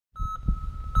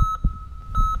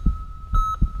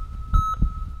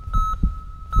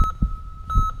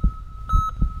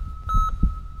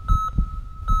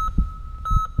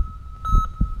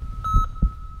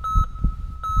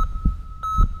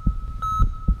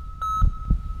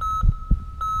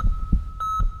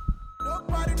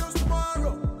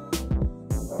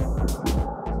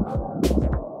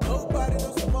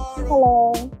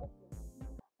Hello,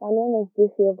 my name is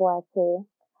Lucia Boate.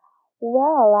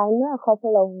 Well, I know a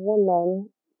couple of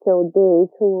women till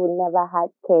date who never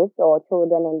had kids or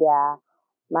children in their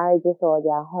marriages or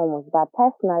their homes, but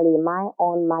personally, my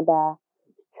own mother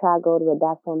struggled with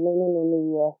that for many,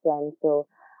 many years, and so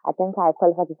I think I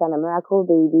qualify to say I'm a miracle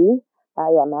baby.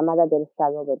 Yeah, my mother did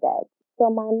struggle with that.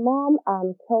 So my mom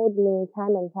told me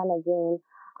time and time again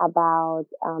about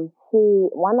she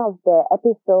one of the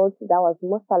episodes that was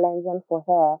most challenging for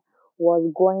her was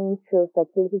going through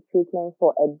fertility treatment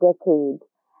for a decade.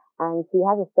 And she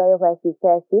has a story where she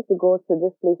says she used to go to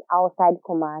this place outside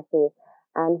Kumasi,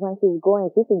 and when she's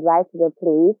going, she used to drive to the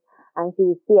place and she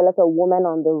would see a lot of women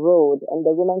on the road, and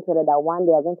the women told her that one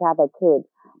day they're going to have a kid.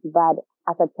 But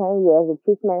after 10 years, the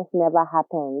treatments never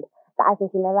happened. So I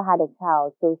think she never had a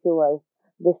child, so she was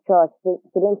distraught.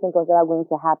 She didn't think it was ever going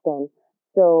to happen.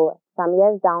 So some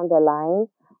years down the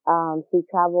line, she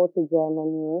traveled to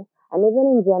Germany, and even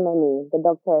in Germany, the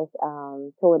doctors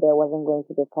told her it wasn't going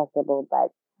to be possible.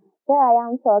 But here I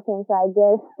am talking, so I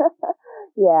guess,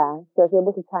 yeah, she was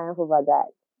able to triumph over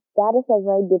that. That is a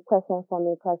very deep question for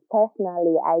me because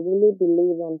personally, I really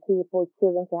believe in people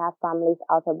choosing to have families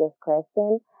out of this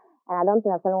question. And I don't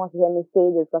think that someone wants to hear me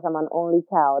say this because I'm an only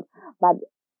child. But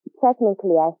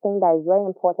technically, I think that it's very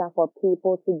important for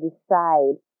people to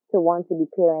decide to want to be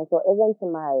parents or even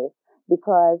to marry.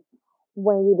 Because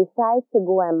when you decide to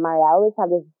go and marry, I always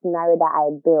have this scenario that I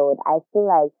build. I feel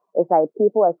like it's like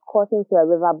people escorting to a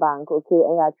riverbank, okay,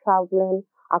 and you're traveling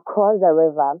across the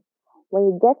river.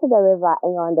 When you get to the river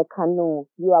and you're on the canoe,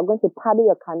 you are going to paddle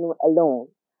your canoe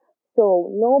alone. So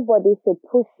nobody should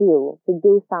push you to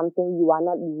do something you are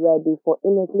not ready for,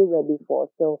 innately ready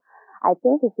for. So I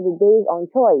think it should be based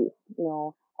on choice,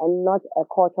 and not a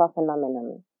cultural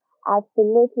phenomenon.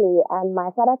 Absolutely. And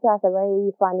my father tells a very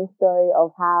funny story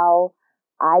of how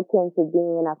I came to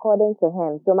being according to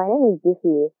him. So my name is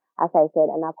Duffy, as I said,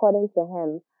 and according to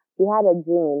him, he had a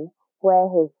dream where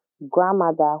his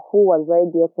grandmother, who was very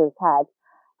dear to his heart,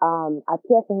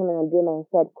 appeared to him in a dream and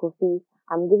said, Kofi,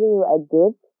 I'm giving you a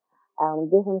gift.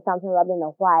 Give him something wrapped in a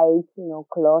white,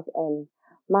 cloth, and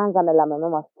man's my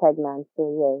mom was pregnant, so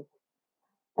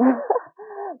yes.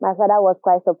 My father was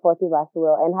quite supportive as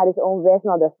well and had his own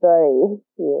version of the story.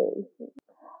 Yes.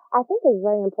 I think it's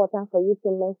very important for you to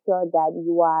make sure that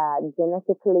you are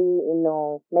genetically,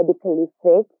 medically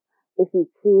fit if you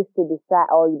choose to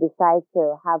decide or you decide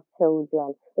to have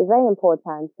children. It's very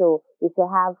important. So you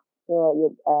should have,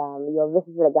 your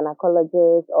visit to the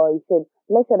gynecologist, or you should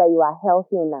make sure that you are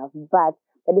healthy enough. But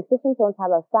the decision to have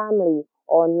a family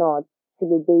or not should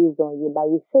be based on you.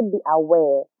 But you should be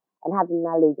aware and have the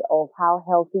knowledge of how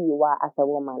healthy you are as a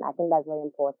woman. I think that's very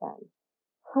important.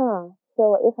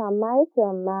 So if I'm married to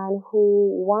a man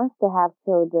who wants to have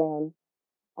children,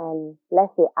 and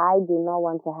let's say I do not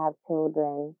want to have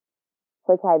children,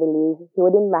 which I believe he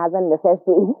wouldn't be my husband in the first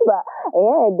place, but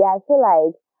yeah, I feel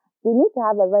like we need to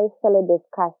have a very solid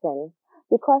discussion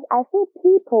because I feel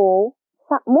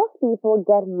most people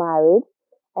get married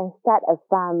and start a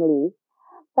family,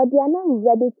 but they are not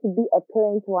ready to be a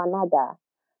parent to another.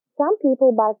 Some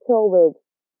people battle with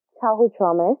childhood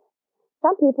traumas.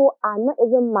 Some people are not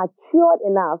even matured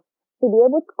enough to be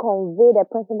able to convey the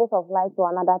principles of life to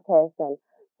another person.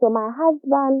 So my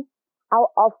husband,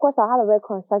 of course, I'll have a very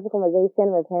constructive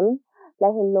conversation with him,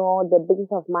 let him know the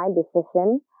basis of my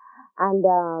decision, and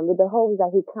with the hopes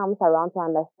that he comes around to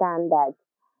understand that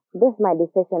this is my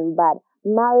decision, but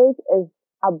marriage is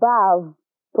above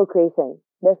procreation.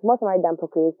 There's more to marriage than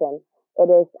procreation. It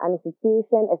is an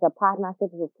institution, it's a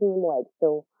partnership, it's a teamwork.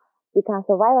 So we can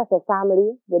survive as a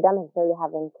family without necessarily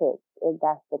having kids, if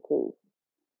that's the case.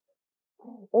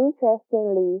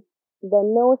 Interestingly, the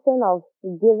notion of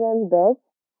giving birth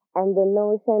and the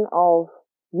notion of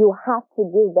you have to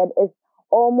give birth is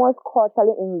almost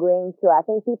culturally ingrained too. I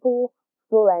think people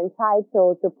feel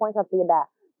entitled to point out to you that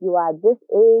you are this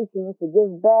age, you need to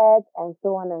give birth, and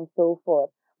so on and so forth.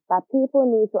 But people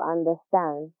need to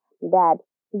understand that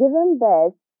giving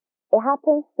birth, it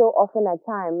happens so often at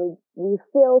times, we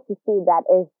fail to see that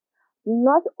it's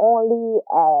not only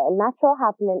a natural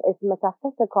happening, it's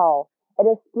metaphysical, it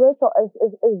is spiritual,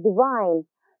 it's divine.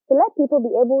 To let people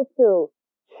be able to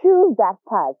choose that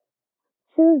path,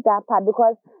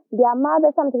 because their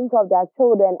mothers are thinking of their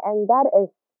children, and that is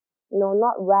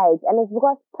not right. And it's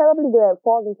because probably they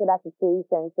fall into that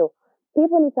situation. So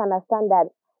people need to understand that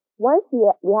once we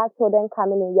have children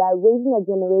coming in, we are raising a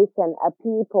generation, a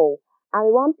people, and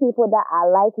we want people that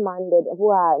are like-minded, who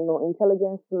are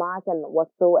intelligent, smart, and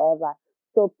whatsoever.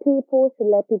 So people should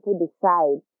let people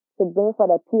decide to bring for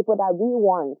the people that we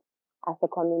want as a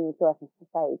community or as a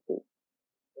society.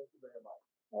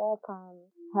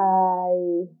 Welcome.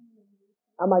 Hi,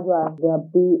 Amadua.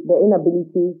 The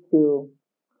inability to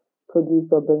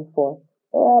produce or bring forth.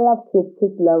 I love kids.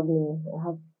 Kids love me.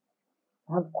 I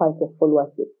have quite a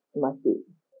followership, I must say.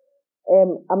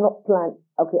 I'm not plan.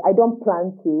 Okay, I don't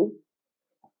plan to.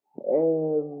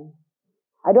 Um,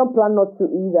 I don't plan not to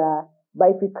either. But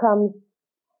if it comes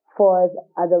forth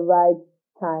at the right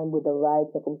time with the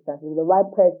right circumstances, with the right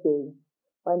person,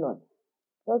 why not?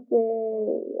 Okay,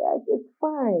 yeah, it's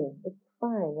fine. It's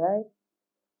fine, right?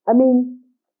 I mean,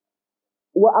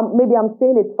 well, maybe I'm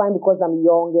saying it's fine because I'm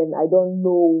young and I don't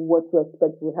know what to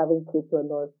expect with having kids or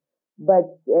not. But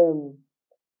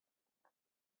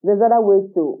there's other ways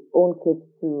to own kids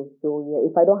too. So yeah,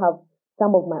 if I don't have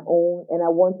some of my own and I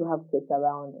want to have kids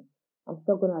around, I'm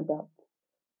still gonna adapt.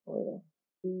 Oh yeah.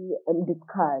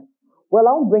 Discard. Well,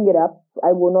 I won't bring it up.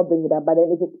 I will not bring it up. But then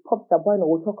if it pops up, why not?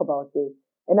 We'll talk about it.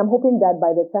 And I'm hoping that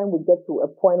by the time we get to a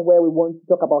point where we want to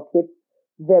talk about kids,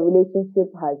 the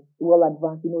relationship has well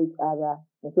advanced, you know each other,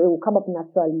 and so it will come up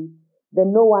naturally.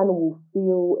 Then no one will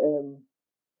feel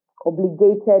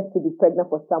obligated to be pregnant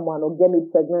for someone or get me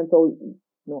pregnant or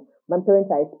my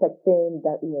parents are expecting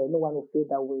that no one will feel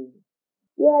that way.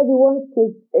 Yeah, if you want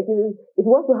kids, if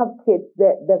you want to have kids,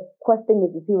 the question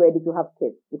is he ready to have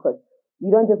kids? Because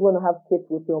you don't just want to have kids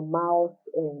with your mouth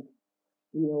and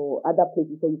other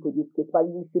places where you produce kids, but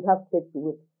you should have kids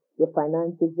with your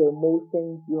finances, your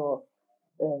emotions, your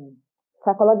um,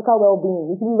 psychological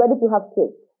well-being. You should be ready to have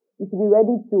kids. You should be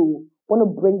ready to want to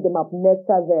bring them up,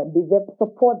 nurture them, be there,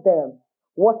 support them,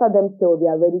 water them till they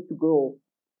are ready to grow.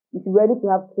 You should be ready to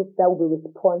have kids that will be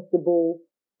responsible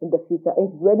in the future,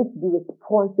 and he's ready to be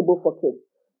responsible for kids.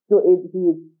 So if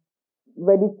he's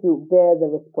ready to bear the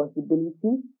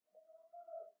responsibility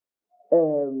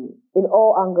in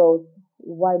all angles,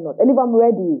 why not? And if I'm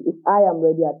ready, if I am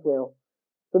ready as well,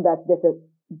 so that there's a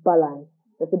balance,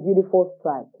 there's a beautiful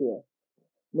strike here.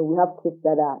 We have kids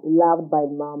that are loved by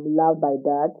mom, loved by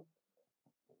dad.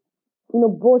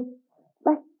 Both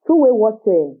like two-way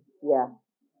watering. Yeah.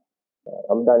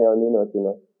 I'm Daniel Nino.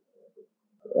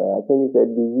 I think it's a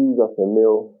disease of a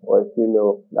male or a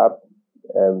female that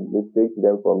restricts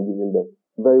them from giving birth.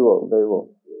 Very well, very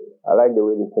well. I like the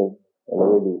way they think and the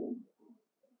way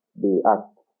they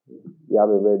act. They have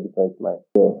a very different mind.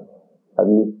 Yeah, at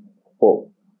least four.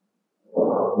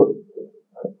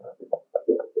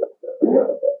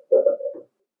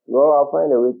 Well, I'll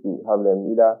find a way to have them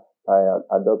either by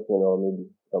adoption or maybe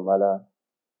some other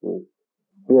way.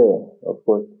 Yeah, of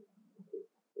course.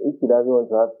 If she doesn't want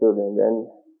to have children, then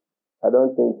I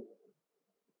don't think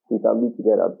we can be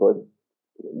together because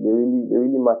they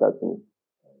really matter to me.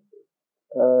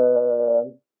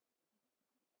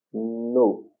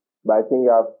 No, but I think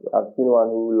I've seen one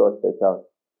who lost a child,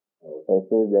 and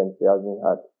since then she hasn't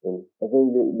had any. I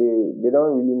think they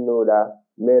don't really know that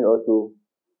men also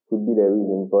could be the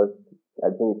reason, because I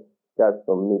think it's just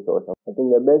from myth or something. I think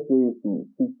the best way is to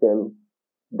teach them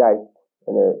diet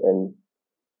and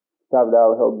stuff that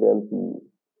will help them to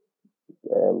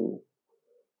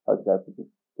how should I put it,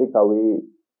 take away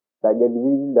like the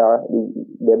diseases that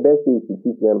the best way is to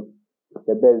teach them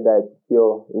the best diet to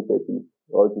cure infertility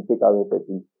or to take away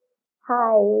infertility.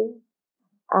 Hi,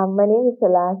 my name is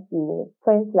Selassie,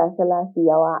 Prince Selassie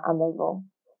Yawa Amevo.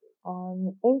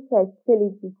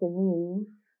 Infertility to me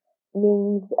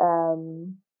means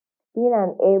being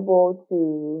unable to,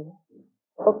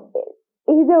 okay,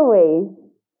 either way,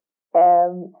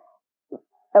 um,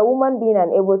 a woman being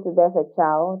unable to birth a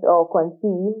child or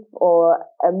conceive, or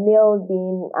a male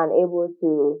being unable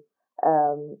to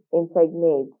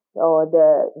impregnate, or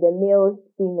the male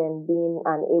semen being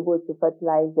unable to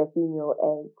fertilize the female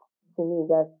egg. To me,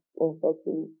 that's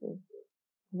infertility.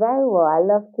 Very well. I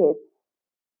love kids.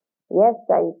 Yes,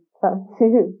 I can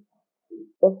too.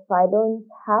 If I don't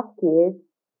have kids,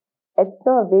 it's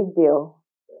not a big deal.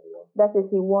 That is,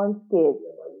 he wants kids,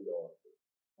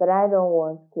 but I don't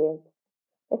want kids.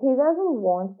 If he doesn't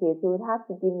want kids, he would have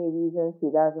to give me reasons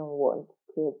he doesn't want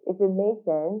kids. If it makes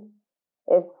sense,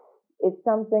 if it's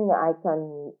something I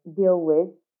can deal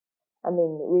with, I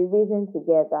mean, we reason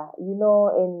together.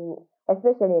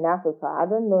 Especially in Africa, I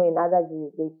don't know in other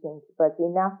jurisdictions, but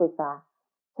in Africa,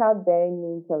 childbearing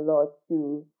means a lot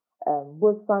to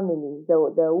both families, the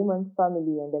woman's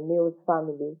family and the male's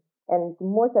family. And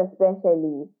most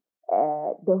especially,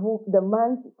 the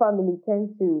man's family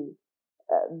tends to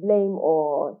blame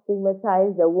or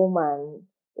stigmatize the woman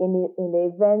in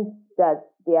the event that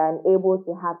they are unable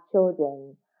to have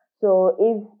children. So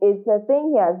if it's a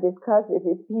thing he has discussed with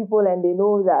his people and they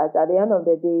know that at the end of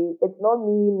the day, it's not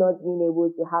me not being able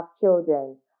to have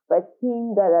children, but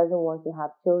him that doesn't want to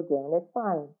have children, it's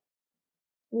fine.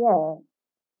 Yeah.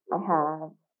 I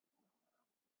have.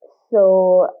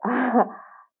 So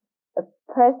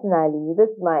personally, this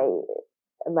is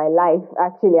my life.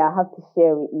 Actually, I have to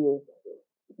share with you.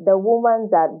 The woman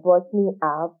that brought me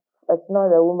up is not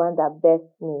the woman that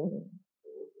birthed me.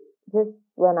 Just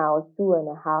when I was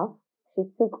 2.5, she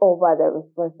took over the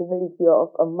responsibility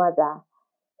of a mother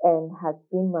and has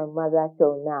been my mother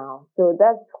till now. So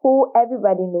that's who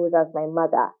everybody knows as my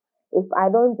mother. If I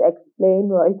don't explain,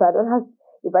 or if I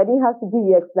didn't have to give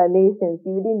you explanations,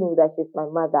 you wouldn't know that she's my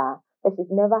mother. But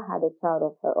she's never had a child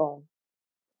of her own.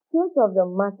 Truth of the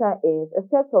matter is,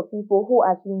 except for people who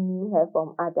actually knew her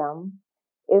from Adam,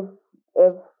 if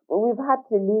if we've had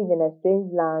to live in a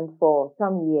strange land for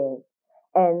some years,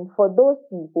 and for those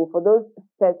people, for those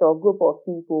set or group of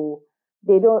people,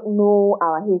 they don't know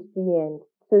our history, and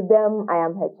to them, I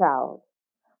am her child.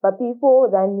 But people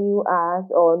that knew us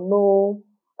or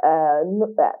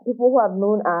people who have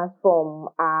known us from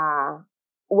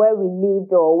where we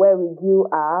lived or where we grew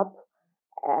up,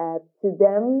 to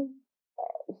them,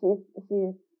 she's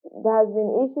there has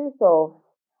been issues of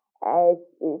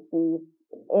she's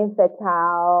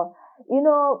infertile.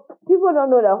 People don't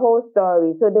know the whole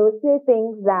story, so they will say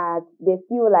things that they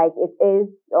feel like it is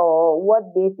or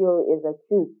what they feel is the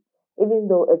truth, even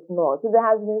though it's not. So there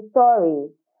has been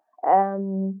stories.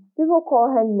 People call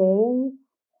her names.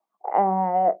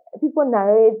 People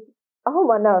narrate a whole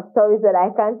manner of stories that I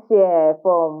can't share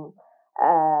from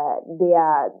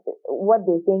their what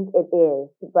they think it is,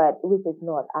 but which is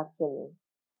not actually.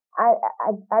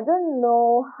 I don't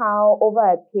know how over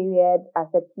a period as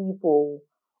a people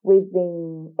we've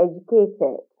been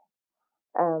educated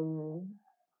um,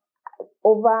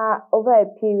 over a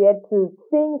period to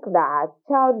think that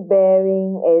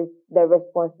childbearing is the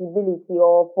responsibility,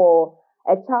 or for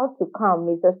a child to come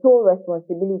is the sole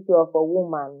responsibility of a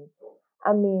woman.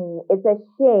 I mean, it's a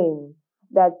shame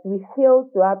that we fail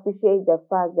to appreciate the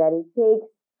fact that it takes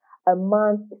a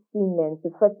man's semen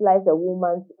to fertilize a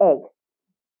woman's eggs.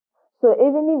 So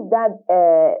even if that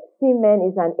semen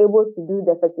is unable to do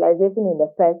the fertilization in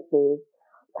the first place,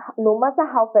 no matter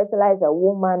how fertilized a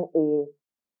woman is,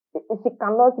 she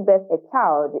cannot birth a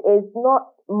child. It's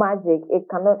not magic. It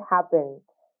cannot happen.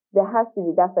 There has to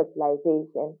be that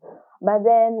fertilization. But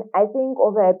then I think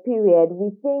over a period,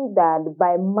 we think that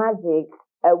by magic,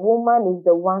 a woman is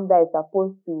the one that is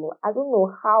supposed to, I don't know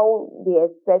how they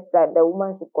expect that the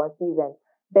woman should conceive and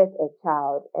birth a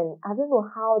child. And I don't know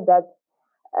how that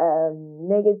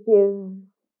negative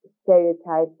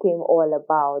stereotype came all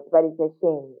about, but it's a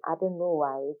shame. I don't know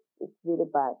why. It's really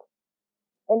bad.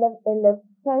 In the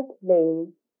first place,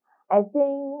 I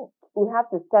think we have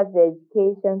to start the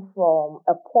education from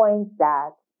a point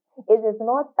that it is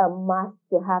not a must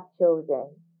to have children.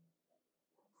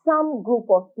 Some group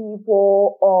of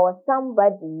people or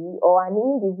somebody or an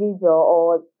individual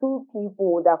or two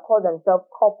people that call themselves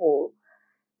couples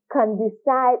can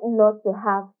decide not to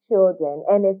have children,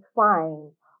 and it's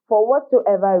fine for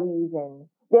whatsoever reason.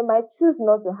 They might choose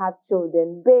not to have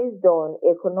children based on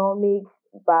economic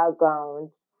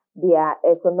background, their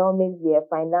economics, their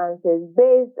finances,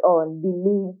 based on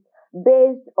beliefs,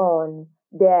 based on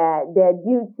their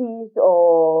duties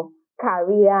or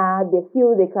career. They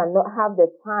feel they cannot have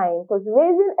the time, because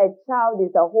raising a child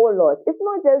is a whole lot. It's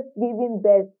not just giving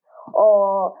birth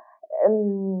or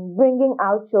bringing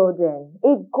out children.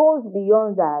 It goes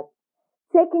beyond that.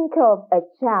 Taking care of a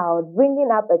child,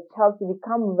 bringing up a child to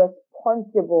become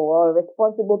responsible or a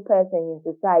responsible person in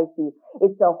society,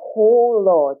 it's a whole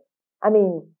lot. I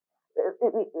mean,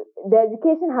 the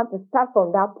education has to start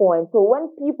from that point. So when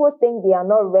people think they are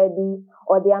not ready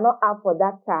or they are not up for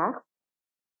that task,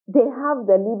 they have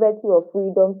the liberty or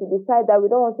freedom to decide that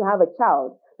we don't want to have a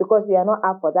child because we are not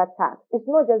up for that task. It's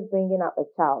not just bringing up a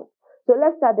child. So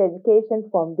let's start the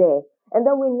education from there. And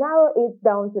then we narrow it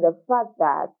down to the fact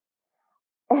that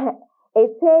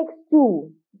it takes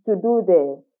two to do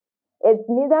this. It's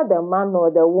neither the man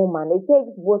nor the woman. It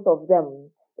takes both of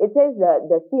them. It takes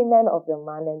the semen of the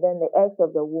man and then the eggs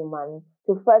of the woman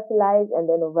to fertilize, and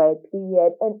then over a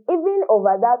period. And even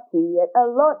over that period, a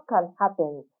lot can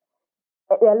happen.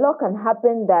 A lot can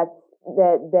happen that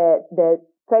the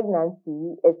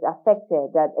pregnancy is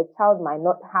affected, that a child might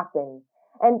not happen.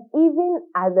 And even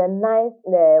at the ninth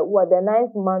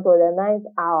month or the ninth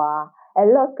hour, a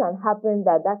lot can happen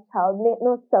that that child may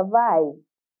not survive.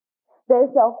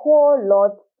 There's a whole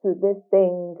lot to this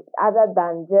thing other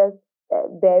than just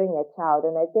bearing a child.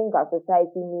 And I think our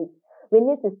society we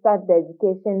need to start the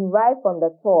education right from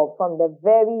the top, from the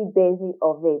very basic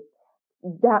of it,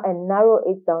 and narrow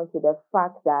it down to the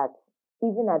fact that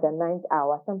even at the ninth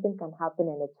hour, something can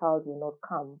happen and a child will not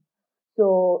come.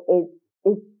 So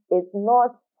it's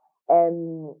not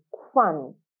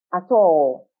fun at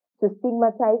all to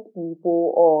stigmatize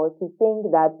people or to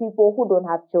think that people who don't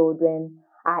have children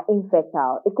are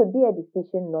infertile. It could be a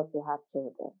decision not to have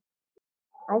children.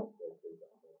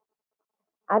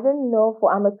 I don't know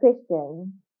for I'm a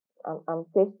Christian. I'm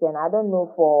Christian. I don't know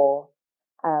for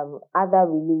other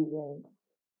religions.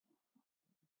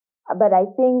 But I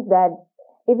think that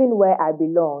even where I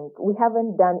belong, we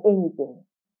haven't done anything.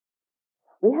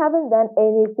 We haven't done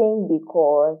anything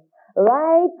because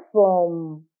right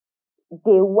from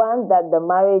day one that the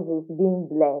marriage is being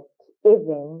blessed,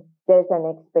 even there's an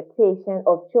expectation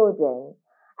of children.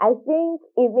 I think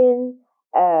even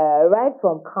right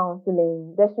from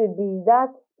counseling, there should be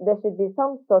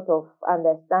some sort of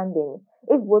understanding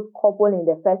if both couple in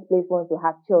the first place want to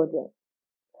have children,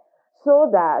 so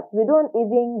that we don't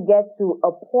even get to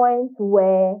a point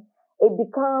where it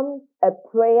becomes a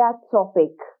prayer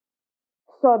topic,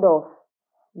 sort of,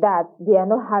 that they are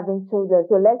not having children,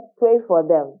 so let's pray for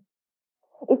them.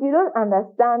 If you don't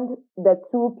understand the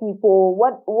two people,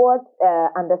 what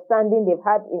understanding they've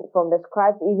had from the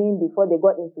scribes even before they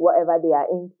got into whatever they are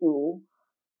into,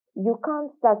 you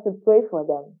can't start to pray for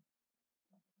them.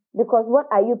 Because what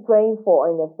are you praying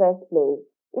for in the first place?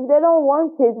 If they don't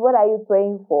want it, what are you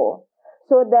praying for?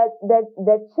 So that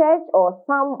the church or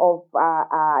some of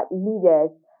our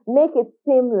leaders make it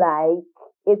seem like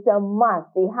it's a must,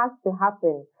 it has to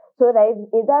happen. So that if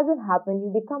it doesn't happen,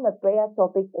 you become a prayer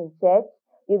topic in church.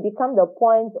 You become the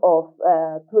point of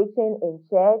preaching in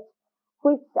church,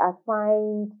 which I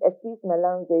find, excuse my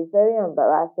language, very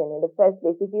embarrassing in the first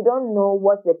place. If you don't know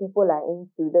what the people are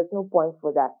into, there's no point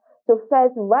for that. So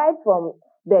first, right from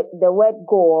the word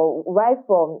go, right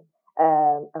from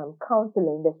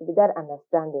counseling, there should be that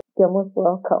understanding. You're most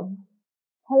welcome.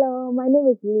 Hello, my name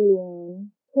is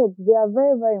Lillian. Kids, they are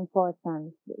very, very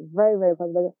important. Very, very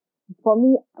important. But for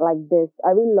me, like this,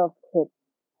 I really love kids.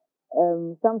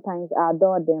 Sometimes I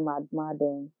adore them, I admire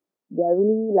them. They are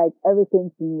really like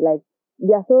everything to me. Like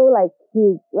they are so like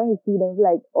cute. When you see them,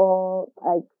 like oh,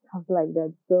 like stuff like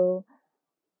that. So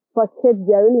for kids,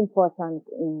 they are really important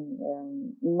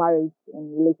in marriage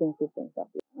and relationships and stuff.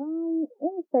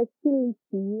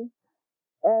 Infertility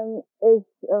is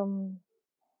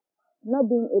not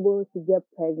being able to get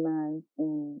pregnant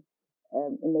in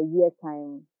a year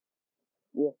time.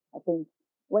 Yes, I think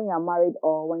when you are married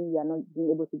or when you are not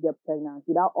being able to get pregnant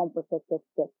without unprotected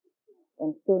sex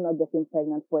and still not getting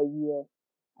pregnant for a year,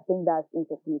 I think that's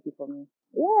infertility for me.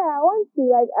 Yeah, I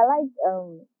like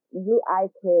blue eye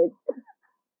kids.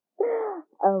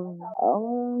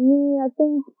 Me, I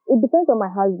think it depends on my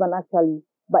husband actually.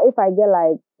 But if I get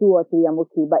like 2 or 3, I'm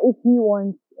okay. But if he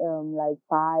wants like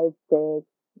 5, 6,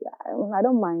 I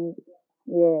don't mind.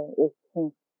 Yeah, it's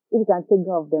him. If he can take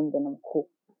care of them, then I'm cool.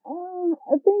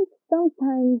 I think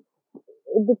sometimes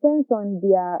it depends on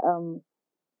their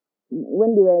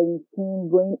when they were in teen,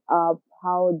 growing up,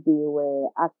 how they were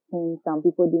acting. Some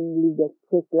people didn't live their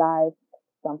straight life.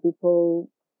 Some people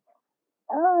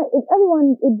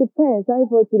it depends. Some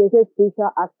people today say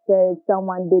spiritual aspect,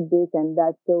 someone did this and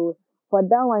that. So for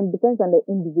that one, it depends on the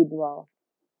individual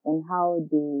and how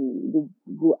they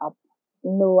grew up.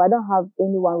 No, I don't have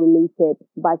anyone related,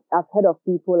 but I've heard of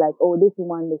people like, oh, this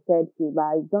one they said to, but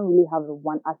I don't really have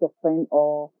one as a friend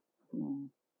or.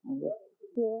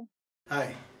 Yeah.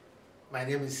 Hi, my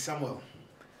name is Samuel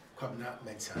Kwabna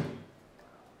Mensah.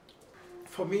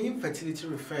 For me, infertility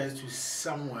refers to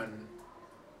someone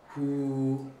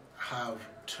who have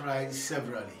tried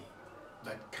severally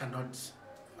but cannot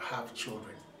have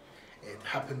children. It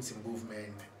happens in both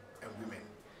men and women.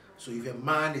 So if a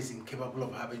man is incapable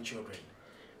of having children,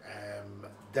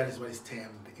 that is what is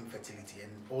termed infertility.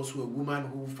 And also a woman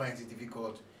who finds it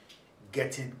difficult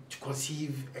getting to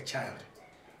conceive a child,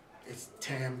 it's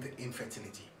termed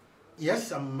infertility.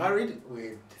 Yes, I'm married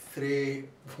with 3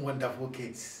 wonderful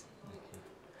kids.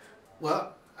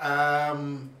 Well,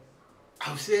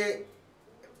 I'll say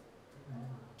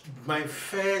my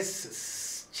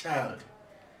first child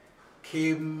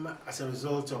came as a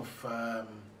result of,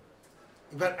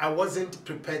 in fact, I wasn't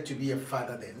prepared to be a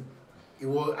father then.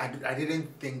 I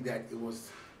didn't think that it was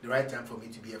the right time for me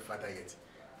to be a father yet,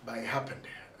 but it happened.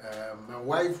 My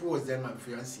wife, who was then my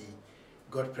fiancée,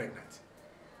 got pregnant,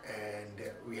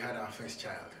 and we had our first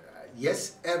child.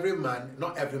 Yes, every man,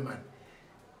 not every man,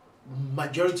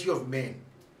 majority of men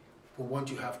who want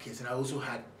to have kids, and I also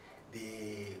had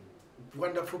the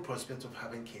wonderful prospect of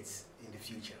having kids in the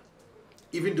future,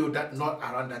 even though that not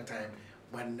around that time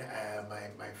when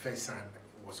my first son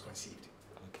was conceived.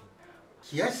 Okay.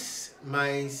 Yes,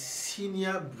 my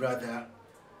senior brother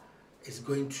is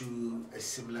going through a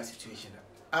similar situation.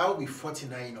 I'll be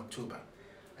 49 in October,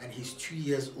 and he's 2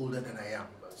 years older than I am.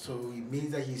 So it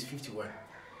means that he's 51.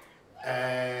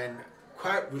 And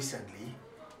quite recently,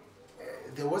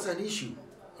 there was an issue,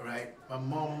 right? My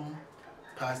mom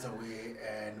passed away,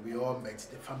 and we all met,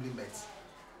 the family met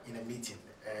in a meeting,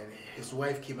 and his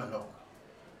wife came along.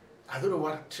 I don't know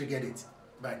what triggered it,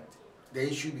 but the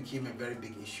issue became a very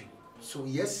big issue. So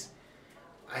yes,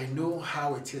 I know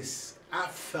how it is. I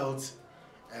felt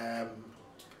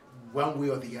one way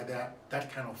or the other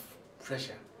that kind of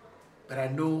pressure, but I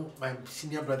know my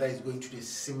senior brother is going through a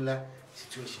similar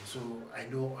situation, so I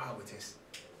know how it is.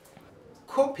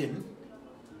 Coping,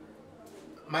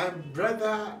 my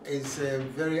brother is a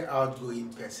very outgoing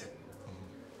person,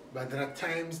 but there are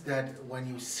times that when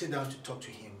you sit down to talk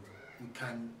to him, you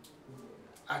can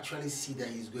actually see that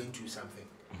he's going through something.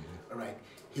 All right,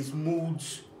 his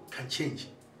moods can change.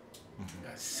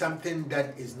 Something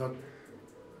that is not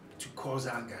to cause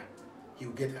anger,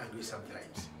 he'll get angry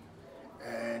sometimes.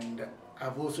 And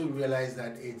I've also realized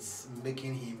that it's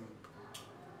making him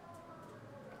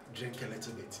drink a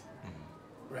little bit,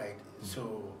 right?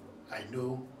 So I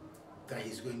know that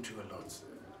he's going through a lot.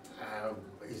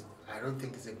 I don't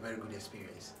think it's a very good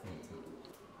experience.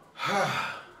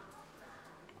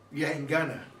 We are in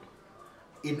Ghana.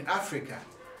 In Africa,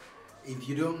 if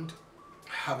you don't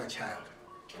have a child,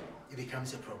 it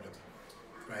becomes a problem,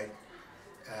 right?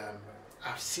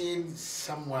 I've seen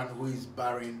someone who is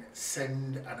barren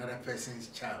send another person's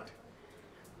child,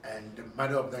 and the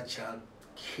mother of that child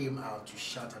came out to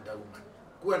shout at that woman,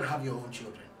 go and have your own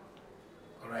children,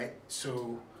 all right?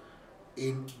 So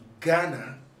in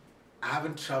Ghana, I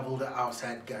haven't traveled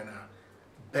outside Ghana,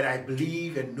 but I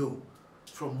believe and know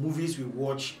from movies we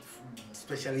watch,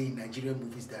 especially in Nigerian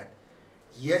movies, that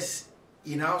yes,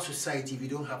 in our society, if you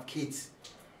don't have kids,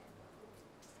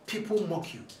 people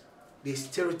mock you, they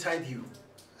stereotype you,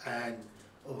 and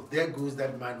oh, there goes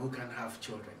that man who can have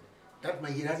children. That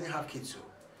man, he doesn't have kids, so.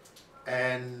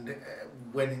 And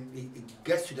when it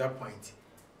gets to that point,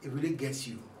 it really gets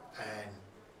you. And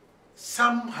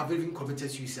some have even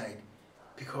committed suicide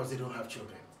because they don't have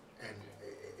children. And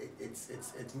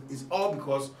it's all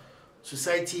because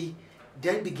society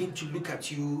then begin to look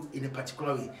at you in a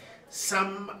particular way.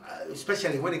 Some,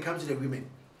 especially when it comes to the women,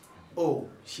 oh,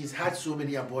 she's had so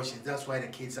many abortions, that's why the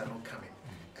kids are not coming,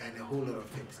 and a whole lot of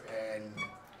things. And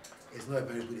it's not a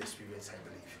very good experience, I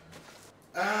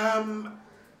believe.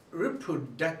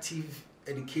 Reproductive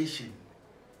education,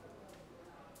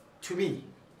 to me,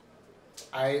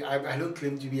 I don't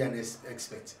claim to be an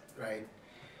expert, right?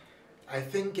 I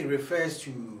think it refers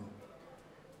to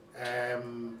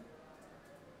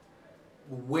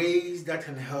ways that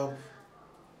can help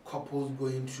couples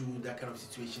going through that kind of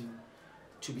situation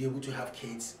to be able to have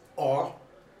kids, or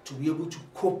to be able to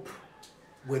cope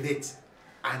with it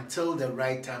until the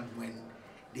right time when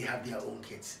they have their own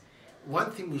kids.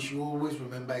 One thing we should always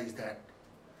remember is that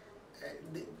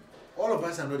all of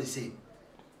us are not the same,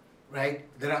 right?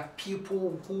 There are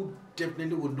people who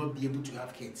definitely will not be able to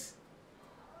have kids.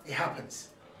 It happens.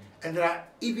 And there are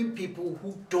even people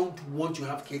who don't want to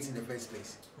have kids in the first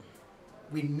place.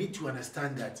 We need to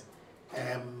understand that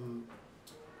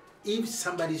if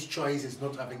somebody's choice is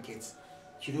not having kids,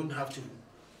 you don't have to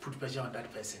put pressure on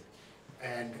that person.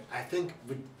 And I think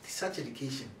with such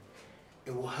education,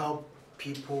 it will help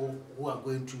people who are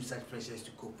going through such pressures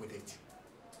to cope with it.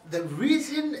 The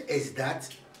reason is that,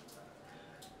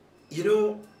 you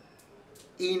know,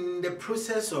 in the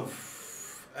process of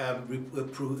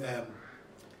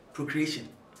procreation,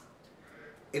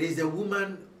 it is the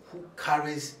woman who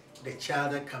carries the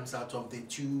child that comes out of the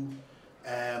two,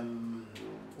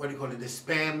 what do you call it, the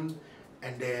sperm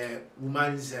and the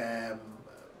woman's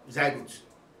zygote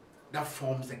that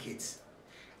forms the kids.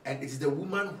 And it's the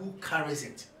woman who carries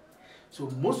it. So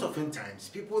most often times,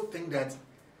 people think that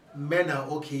men are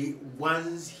okay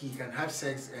once he can have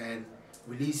sex and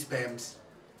release sperms.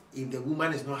 If the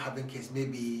woman is not having kids,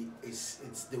 maybe it's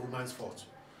the woman's fault.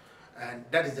 And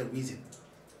that is the reason.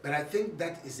 But I think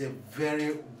that is a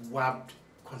very warped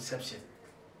conception.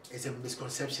 It's a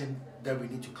misconception that we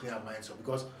need to clear our minds of,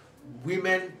 because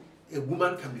a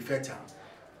woman can be fertile.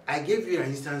 I gave you an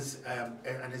instance,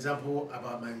 an example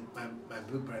about my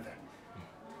big brother.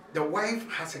 The wife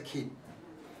has a kid.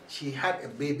 She had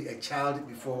a child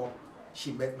before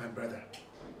she met my brother.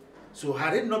 So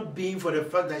had it not been for the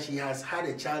fact that she has had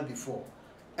a child before,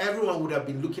 everyone would have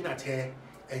been looking at her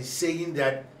and saying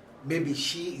that maybe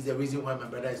she is the reason why my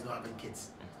brother is not having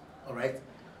kids. All right?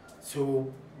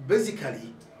 So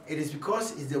basically, it is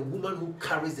because it's the woman who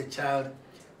carries the child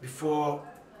before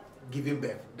giving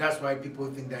birth. That's why people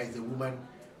think that it's the woman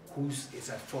who is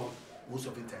at fault most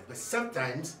of the time. But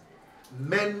sometimes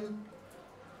men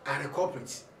are the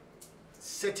culprits.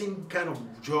 certain kind of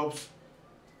jobs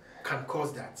can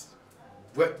cause that.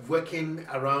 Working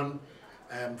around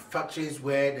factories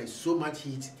where there's so much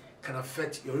heat can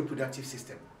affect your reproductive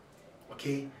system.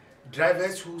 Okay,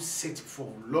 drivers who sit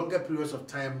for longer periods of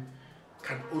time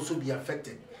can also be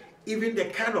affected. Even the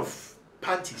kind of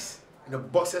panties and the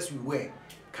boxers we wear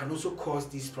can also cause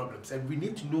these problems, and we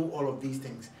need to know all of these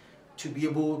things to be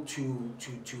able to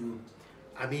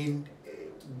I mean,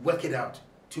 work it out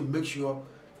to make sure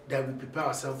that we prepare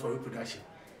ourselves for reproduction.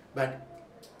 But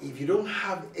if you don't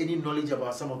have any knowledge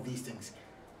about some of these things,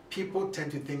 people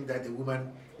tend to think that the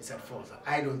woman is at fault.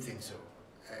 I don't think so.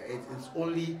 It's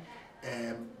only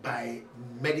by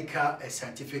medical and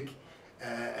scientific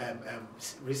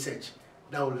research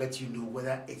that will let you know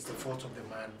whether it's the fault of the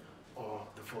man or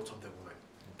the fault of the woman.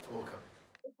 Welcome.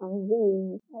 I'm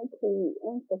very okay.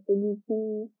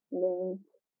 Infertility means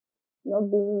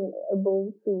not being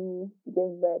able to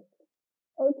give birth.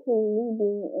 Okay, me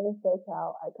being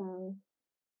infertile, I can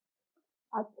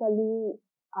actually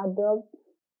adopt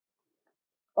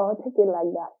or take it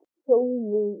like that. So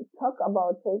we talk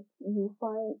about it, you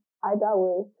find either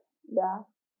ways that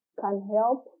can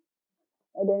help,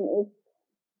 and then if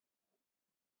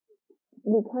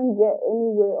we can't get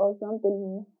anywhere or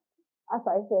something, as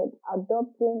I said,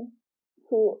 adopting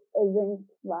to isn't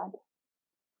bad.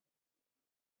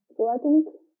 So I think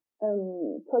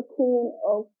talking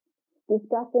of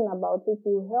discussing about it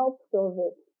will help solve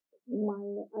it.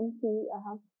 My auntie, I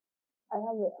have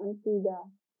an auntie that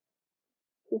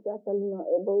she's actually not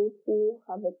able to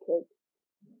have a kid,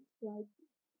 like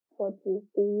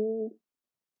 43.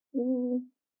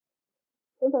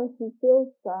 Sometimes she feels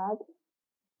sad,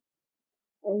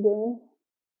 and then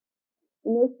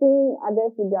seeing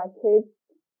others with their kids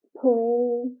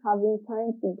playing, having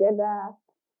time together.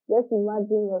 Just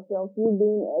imagine yourself, you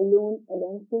being alone and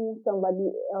then seeing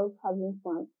somebody else having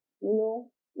fun. You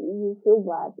feel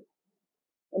bad.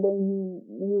 And then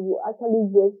you actually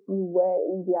wish you were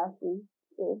in their shoes.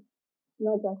 So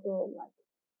not at all like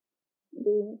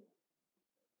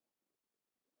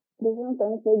they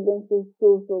sometimes make them feel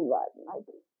so bad. Like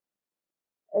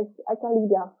it's actually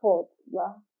their fault,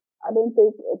 but I don't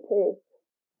think it is.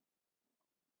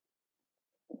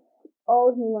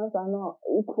 All humans are not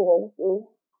equal, so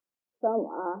some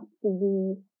are to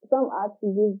give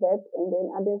birth and then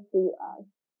others who are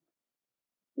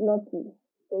not to.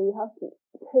 So we have to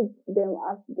take them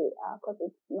as they are because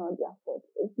it's not their fault.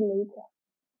 It's nature.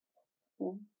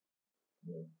 Yeah.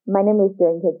 My name is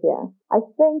Joan Ketia. I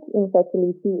think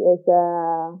infertility is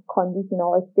a condition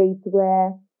or a state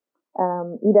where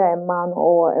either a man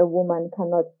or a woman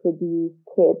cannot produce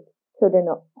children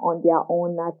on their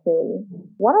own naturally.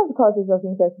 One of the causes of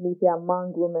infertility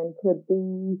among women could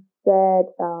be said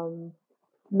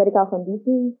medical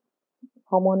conditions,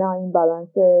 hormonal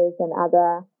imbalances, and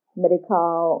other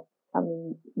medically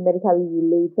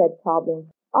related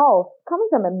problems. Oh, coming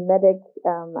from a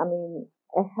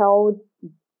a health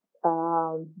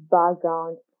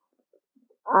background,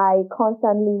 I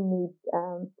constantly meet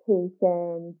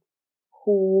patients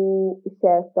who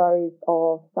share stories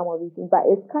of some of these things, but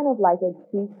it's kind of like a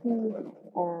tricky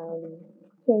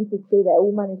thing to say that a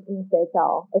woman is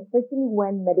infertile, especially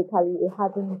when medically it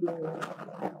hasn't been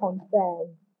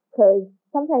confirmed. Because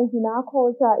sometimes in our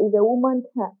culture, if a woman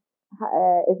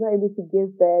is not able to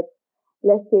give birth,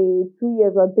 let's say 2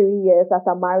 years or 3 years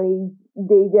after marriage,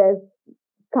 they just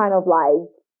kind of like,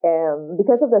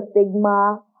 because of the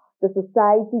stigma, the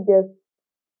society just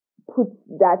puts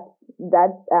that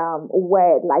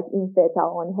word like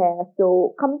infertile on her.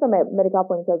 So coming from a medical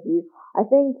point of view, I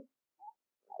think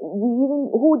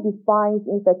who defines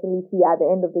infertility at the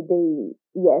end of the day?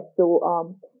 Yes. So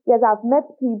yes, I've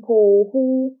met people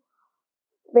who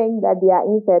think that they are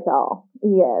infertile.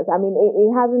 Yes, I mean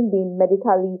it hasn't been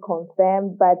medically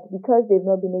confirmed, but because they've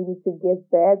not been able to give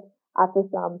birth after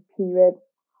some period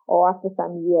or after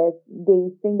some years,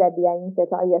 they think that they are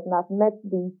infertile. Yes, and I've met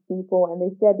these people and they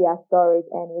share their stories,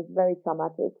 and it's very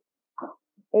traumatic.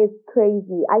 It's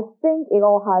crazy. I think it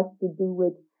all has to do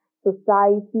with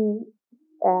society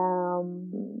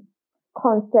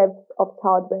concepts of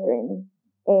childbearing,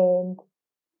 and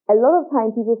a lot of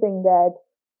times people think that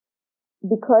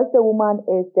because the woman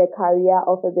is the carrier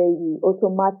of a baby,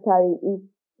 automatically if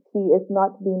she is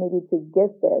not being able to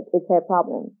give birth, it's her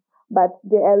problem. But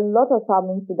there are a lot of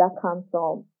problems that come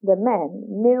from the men.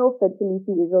 Male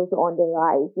fertility is also on the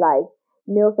rise. Like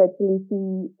male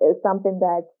fertility is something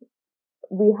that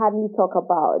we hardly talk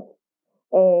about,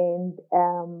 and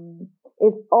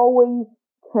it's always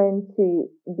tend to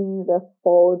be the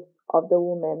fault of the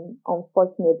woman,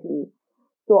 unfortunately.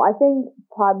 So I think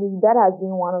probably that has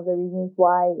been one of the reasons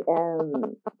why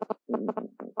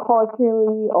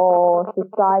culturally or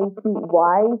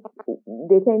society-wise,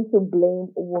 they tend to blame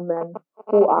women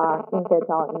who are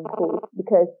infertile in quotes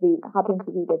because they happen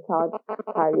to be the child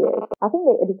carriers. I think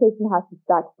the education has to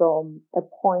start from a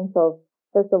point of,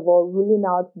 first of all, ruling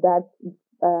out that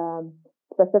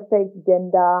specific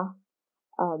gender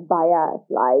bias,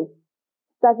 like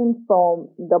starting from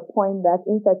the point that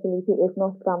infertility is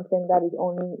not something that is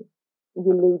only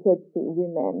related to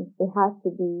women. It has to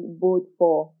be both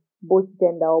for both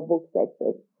gender or both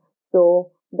sexes. So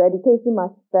the education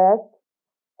must first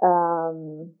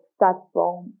start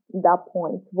from that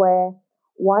point where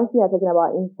once we are talking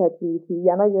about infertility, we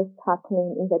are not just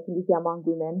tackling infertility among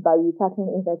women, but we're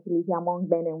tackling infertility among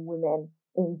men and women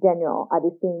in general at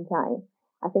the same time.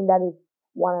 I think that is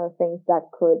one of the things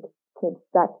that could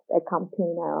start a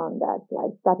campaign around that,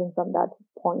 like starting from that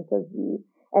point of view.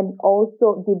 And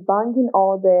also debunking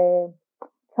all the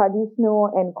traditional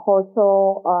and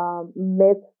cultural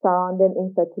myths surrounding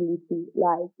infertility.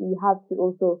 Like we have to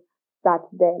also start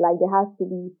there. Like there has to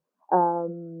be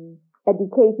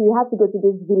education. We have to go to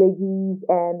these villages,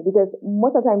 and because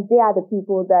most of the time they are the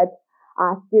people that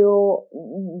are still,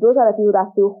 those are the people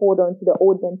that still hold on to the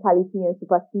old mentality and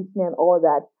superstition and all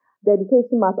that. The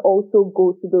education must also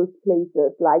go to those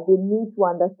places. Like they need to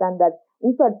understand that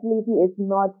infertility is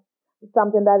not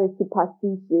something that is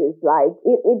superstitious. Like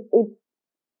it's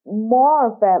more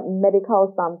of a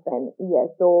medical something. Yeah.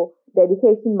 So the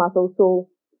education must also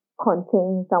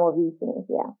contain some of these things.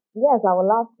 Yeah. Yes, I would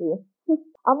love to.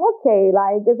 I'm okay.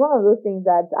 Like it's one of those things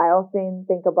that I often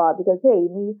think about because hey,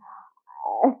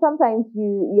 sometimes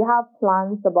you have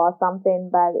plans about something,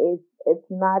 but it's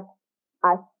not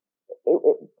as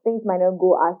things might not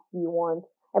go as you want.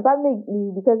 And probably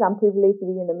because I'm privileged to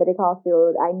be in the medical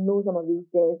field, I know some of these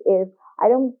things. If I,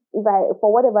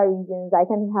 for whatever reasons, I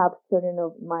can have children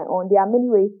of my own, there are many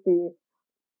ways to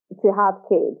have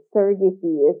kids.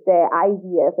 Surrogacy is there,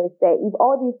 IVF is there. If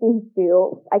all these things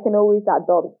fail, I can always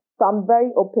adopt. So I'm very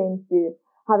open to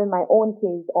having my own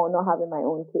kids or not having my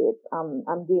own kids.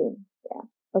 I'm game. Yeah.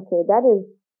 Okay, that is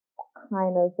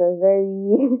kind of a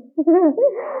very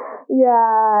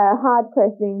hard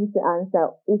question to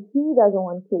answer. If he doesn't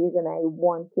want kids and I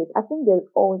want kids, I think there's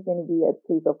always going to be a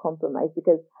place of compromise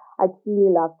because I truly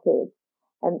love kids.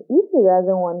 And if he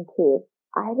doesn't want kids,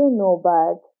 I don't know,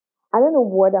 but I don't know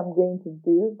what I'm going to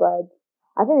do, but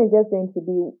I think it's just going to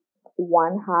be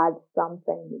one hard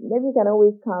something. Maybe we can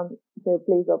always come to a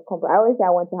place of compromise. I always say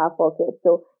I want to have 4 kids.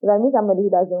 So if I meet somebody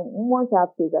who doesn't want to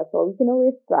have kids at all, we can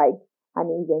always strike. And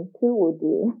even 2 will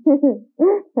do.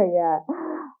 So yeah,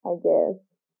 I guess.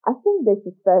 I think they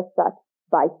should first start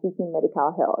by seeking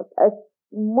medical help. As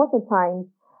most of the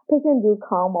time, patients do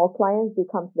come or clients do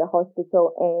come to the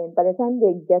hospital, and by the time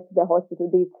they get to the hospital,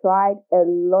 they've tried a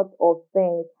lot of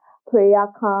things.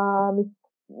 Prayer comes,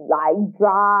 like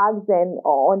drugs and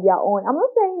on their own. I'm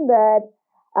not saying that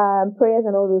prayers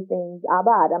and all those things are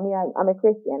bad. I mean, I'm a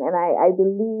Christian, and I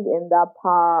believe in the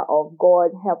power of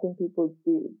God helping people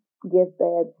to give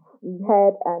birth. We've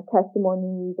had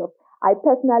testimonies of, I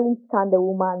personally scanned a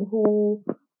woman who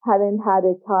hadn't had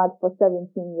a child for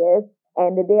 17 years,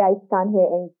 and the day I scanned her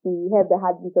and she had the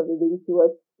heartbeat of the baby, she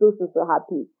was so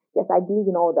happy. Yes, I believe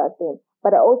in all that thing,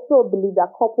 but I also believe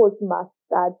that couples must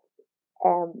start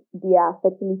their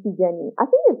fertility journey. I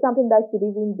think it's something that should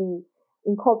even be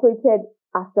incorporated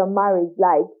after marriage.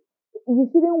 Like you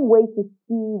shouldn't wait to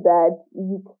see that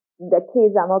the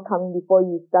kids are not coming before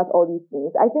you start all these things.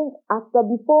 I think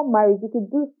before marriage, you could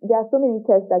do, there are so many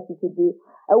tests that you could do.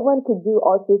 A woman could do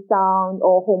ultrasound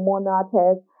or hormonal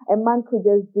tests. A man could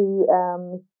just do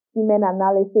semen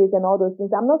analysis and all those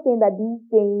things. I'm not saying that these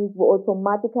things will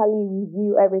automatically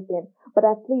review everything, but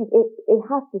at least it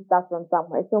has to start from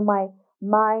somewhere. So my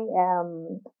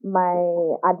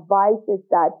advice is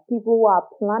that people who are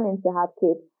planning to have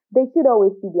kids, they should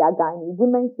always see their gynae.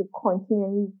 Women should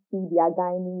continually see their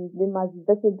gynae. They must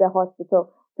visit the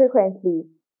hospital frequently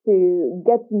to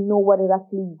get to know what is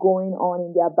actually going on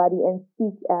in their body and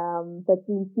seek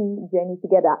fertility journey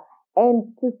together.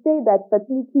 And to say that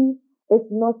fertility is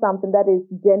not something that is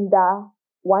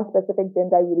one specific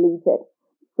gender related.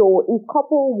 So if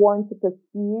couple want to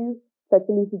pursue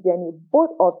fertility journey,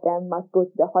 both of them must go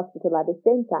to the hospital at the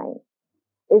same time.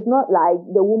 It's not like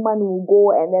the woman will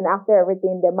go and then after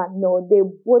everything, the man, no, they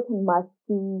both must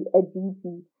see a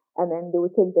GP and then they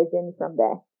will take the journey from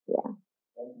there. Yeah.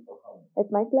 It's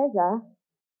my pleasure.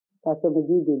 Pastor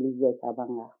Baby Cries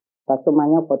Abanga. Pastor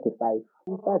Manya 45.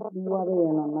 In fact, you are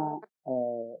in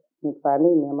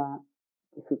on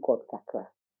difficult kakra.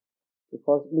 Because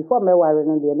Because before me worry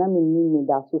no dey na me ni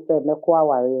da so say me ko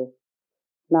aware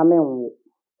na me nwo.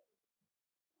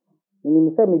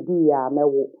 Ni say me du ya me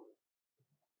wo.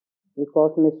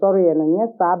 Because me sorry no nya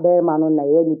sa be ma no na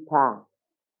ye nipa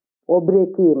o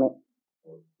break me.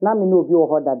 Na me no obi wo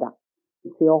ho dada.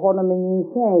 Nti ho no me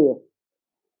nyinsɛn ye.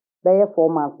 Be ye 4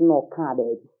 months no ka da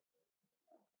bi.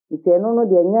 Nti eno no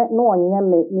de nya no onye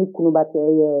me kunu ba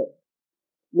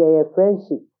ye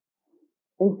friendship.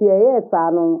 Nti ye sa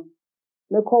no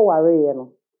me ko ware ye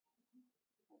no.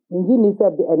 Nji ni say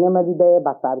enema bi be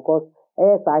basa because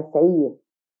sa say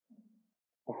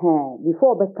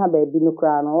before be ka ba bi no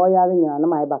kra no o yare nyina na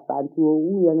mai basa nti o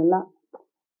wu ye no na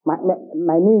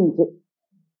my ninje.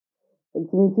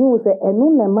 Nti nti say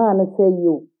enu na ma na say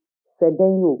you say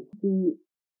den you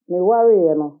me worry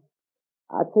ye no.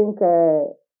 I think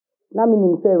na me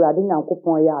nim say Awurade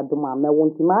Nyankopon ya adoma me wo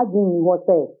nti ma agin ni ho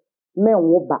say me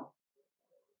nwo ba.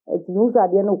 Nti nu sa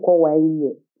de no ko wa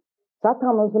yiye.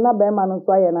 Satan no so na be ma no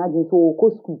so aye na agin so o ko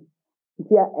school.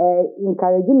 Nti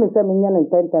encourage me say me nya ne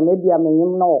tentem e bia me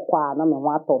nyim na okwa na me ho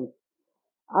atom.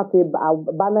 Afi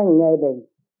ba na nya den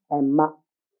emma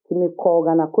ti me call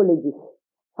gynecologist.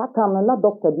 Satan no na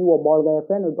doctor bi wo bol ga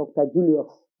friend Dr.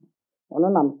 Julius. Ono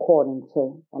na m call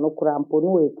nche. Ono kura mpo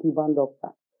no e kivan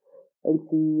doctor.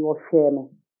 Nti o hwe me.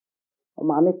 O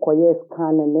ma me koye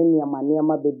scan na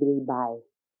niam bebre bai.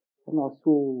 No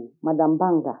so Madam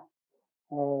Banga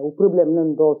o problem no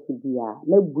ndo so bia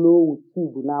na blow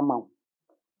tube na ma.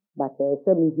 But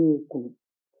say me hi ku.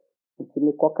 Nti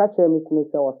me koka chere me kunu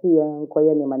se o se yen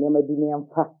koye niam bi ne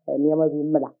mfa niam bi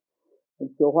mla.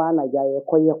 Nti o ha na ja ye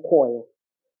koye koye.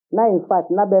 Na in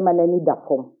fact na be ma na ni da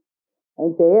fom.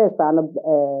 Nti yes an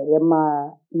ye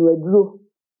ma no aduro.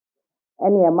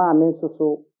 Ene ye ma me nso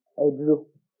so aduro.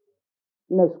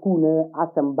 Na school na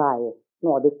asembaye na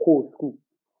o de call school.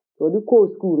 So the call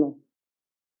school no.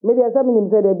 Me dey say me nim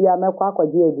say dey bia me kwa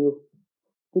akwaje aduro.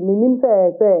 Ti me nim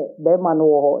say be ma no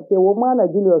wo ho. Ti wo ma na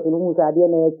Julius no hu say ade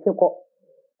na ye cheko.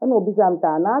 Na obi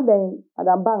samta na den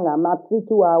Madam Banga ma treat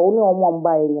wa wo ne omo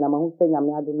mbaye nyina ma hu say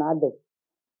nyame ado na den.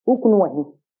 Ukunu wa hi.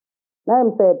 Na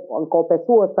em say onko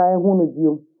peso o sai hu no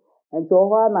biom. Enti o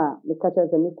ho na me ka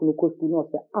say me kunu ko school no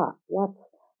say what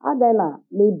aden na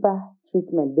me ba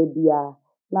treatment de bia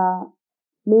na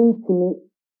me ntimi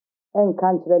en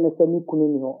kan kire ne say me kunu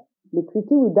ni ho. Me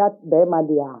treat with that be ma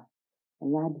dia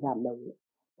anya dia lawo.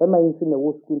 Be ma yin fi na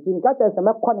wo school tin ka say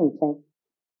me ko ne nchen.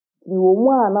 Ni wo mu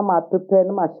a na ma prepare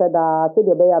na ma sheda say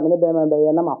de be ya me ne be ma be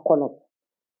ya na ma ko no.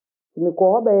 Me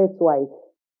ko ho be twice.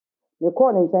 Me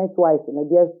call in time twice na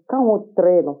dia kan ho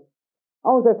 3 no.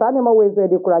 On say sa ne ma we say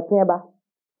de kura kin ba.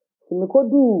 Me ko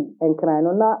du enkran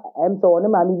no na em so ne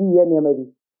ma me bi ye ne ma bi.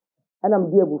 Ana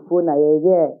me di abufuo na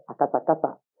ye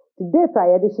akatakata. Ti data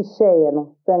ye de hihye ye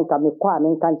no say nka me kwa me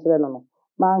nka nkire no no.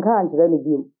 Ma nka nkire ne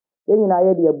bi. Ye nyina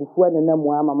ye de abufuo ne na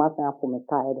mu ama ma san afo me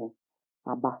kai den.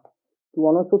 Aba. Ti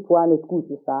wono so to an school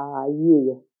si sa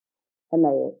ye.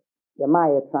 Ana ye ma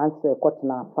ye transfer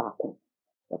kwotena faako.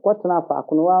 Kwotena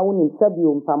faako no wa woni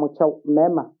sabio mpamo chew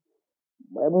mema.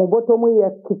 Mu botomu ye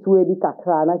kitwe bi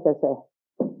kakra na chese.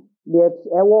 De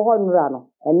ewo ho nra no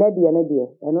ene de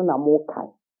eno na mo kai.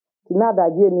 Ti na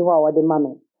daje ni ho a wode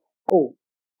mame.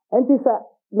 Enti sa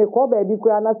me ko ba bi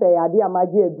kura na say ade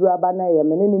amaje aduru aba na ye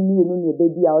me ne mienu ne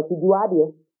bedi a o ti di wa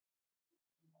de.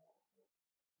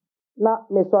 Na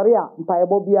me sorry a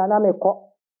mpaebo bia na me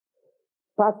ko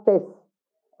pastors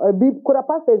bi kura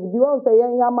pastors bi won say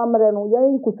yan yamamre no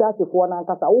yan kusasefo na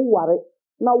nkasa wo ware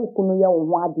na wo kunu ye wo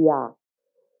ho ade a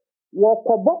wo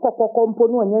kobokokoko mpo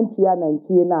no nya ntua na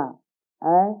ntie na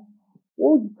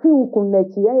wo fi wo kunu na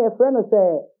chi ye friend no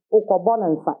say wo kobo na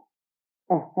nsa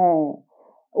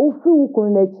wo fi wo kunu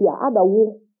na chi a ada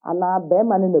wo ana be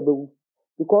ma ne na bewu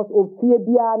because ofie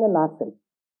bia ne na asem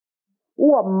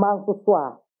wo man so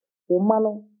a wo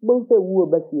mano bo se wo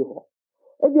ba fie ho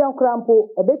ebi ankra mpo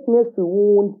ebetime afi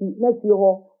wo nti na fie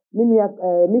ho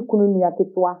mi kunu nua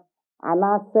ketwa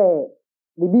ana se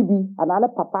bibi ana na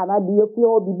papa na bi fie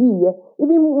ho bibi ye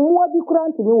ibi muwa bi kura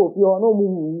nti mi wo fie ho no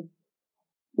mu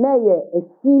na ye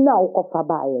esi na wo kofa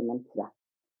ba ye na ntira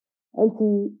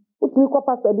nti utumi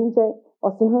kofa sabi nche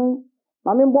osi hu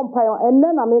ma me mbom pa yo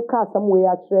enne na me ka asam we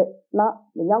a kire na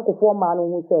nyankofo ma no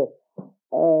hu se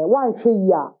wan hwe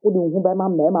yi a wo de hu ba ma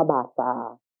ma ba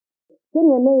sa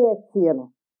sene ne ye tie no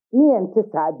ni ente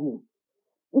sabi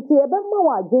nti ebe ma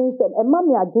wa dwense e ma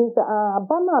me adwense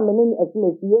aba na me ne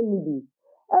esinesi ye ni bi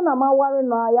e na ma ware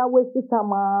no ya wasita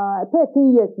ma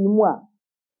 13 years mu a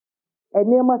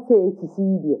ene ma se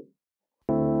esisi die